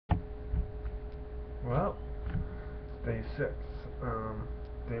Well, day 6.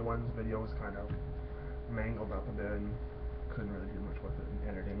 Day 1's video was kind of mangled up a bit and couldn't really do much with it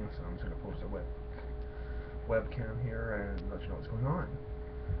in editing, so I'm just going to post a webcam here and let you know what's going on.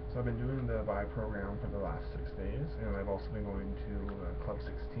 So I've been doing the buy program for the last 6 days, and I've also been going to Club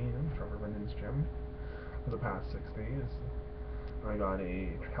 16, Trevor Linden's gym, for the past 6 days. I got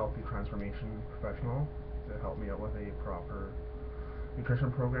a healthy transformation professional to help me out with a proper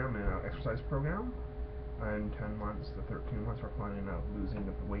nutrition program and exercise program. In 10 months to 13 months, we're planning on losing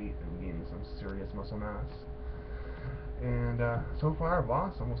the weight and gaining some serious muscle mass. And so far, I've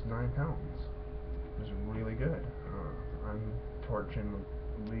lost almost 9 pounds, which is really good. I'm torching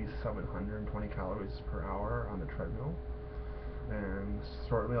at least 720 calories per hour on the treadmill. And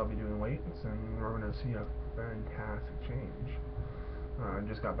shortly, I'll be doing weights, and we're going to see a fantastic change. I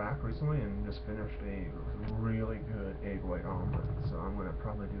just got back recently and just finished a really good egg white omelet, so I'm going to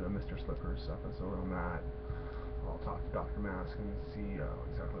probably do a Mr.Slippers episode on that. I'll talk to Dr. Mask and see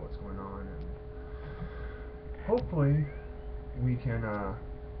exactly what's going on, and hopefully we can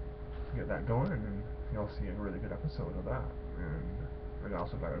get that going, and you'll see a really good episode of that. And I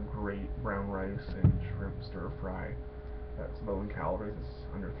also got a great brown rice and shrimp stir fry that's low in calories. It's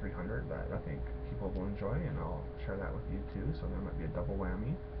under 300 that I think people will enjoy, and I'll share that with you too, so there might be a double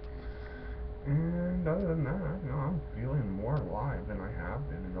whammy. And other than that, I'm feeling more alive than I have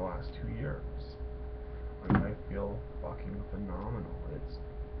been in the last 2 years. I feel fucking phenomenal. It's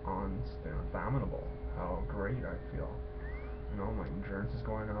unfathomable how great I feel. My endurance is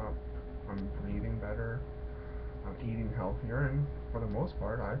going up, I'm breathing better, I'm eating healthier, and for the most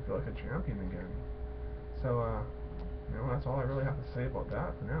part, I feel like a champion again. So, that's all I really have to say about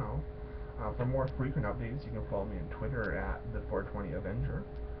that for now. For more frequent updates, you can follow me on Twitter at the 420 Avenger.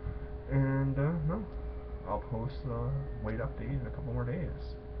 And, I'll post the weight update in a couple more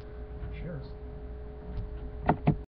days.